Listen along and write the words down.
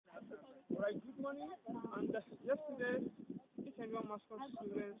Right, good morning. And yesterday, each and one master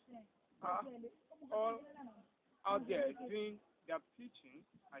students are all out there doing their teaching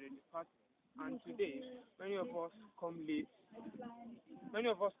at the department. And today, many of us come late. Many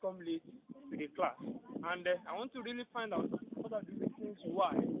of us come late to the class. And I want to really find out what are the reasons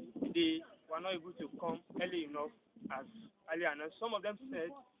why they were not able to come early enough as earlier. And some of them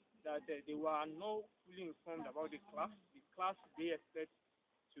said that they were not fully informed about the class. The class they expect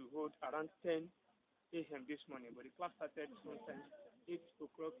to hold around 10 a.m. this morning, but the class started sometime 8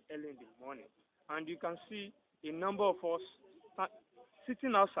 o'clock early in the morning. And you can see a number of us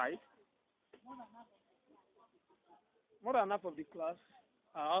sitting outside. More than half of the class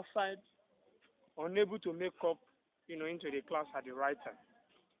are outside, unable to make up, into the class at the right time.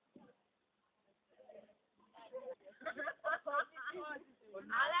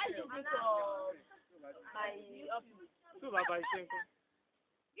 I like you because my So, Baba is saying,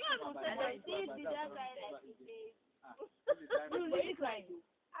 you know I see the other guy like he says. You look like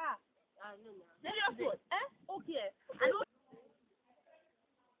no. Serious what? Okay. I know.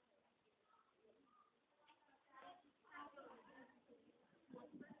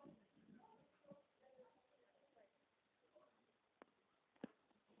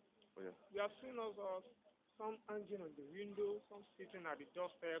 you have seen us, some hanging on the window, some sitting at the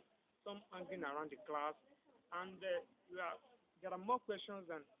doorstep, some hanging around the class, and there are more questions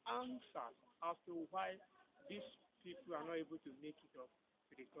than answers as to why these people are not able to make it up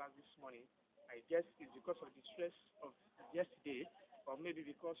to the class this morning. I guess it's because of the stress of yesterday, or maybe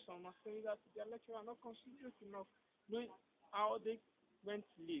because some are saying that their lecturer are not considerate enough, knowing how they went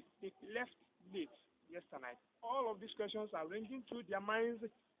late, they left late yesterday night. All of these questions are ranging through their minds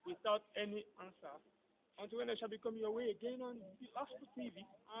without any answer. Until when I shall become your way again on the Gospel TV,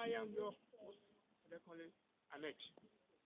 I am your host, Adekunle Ahmed.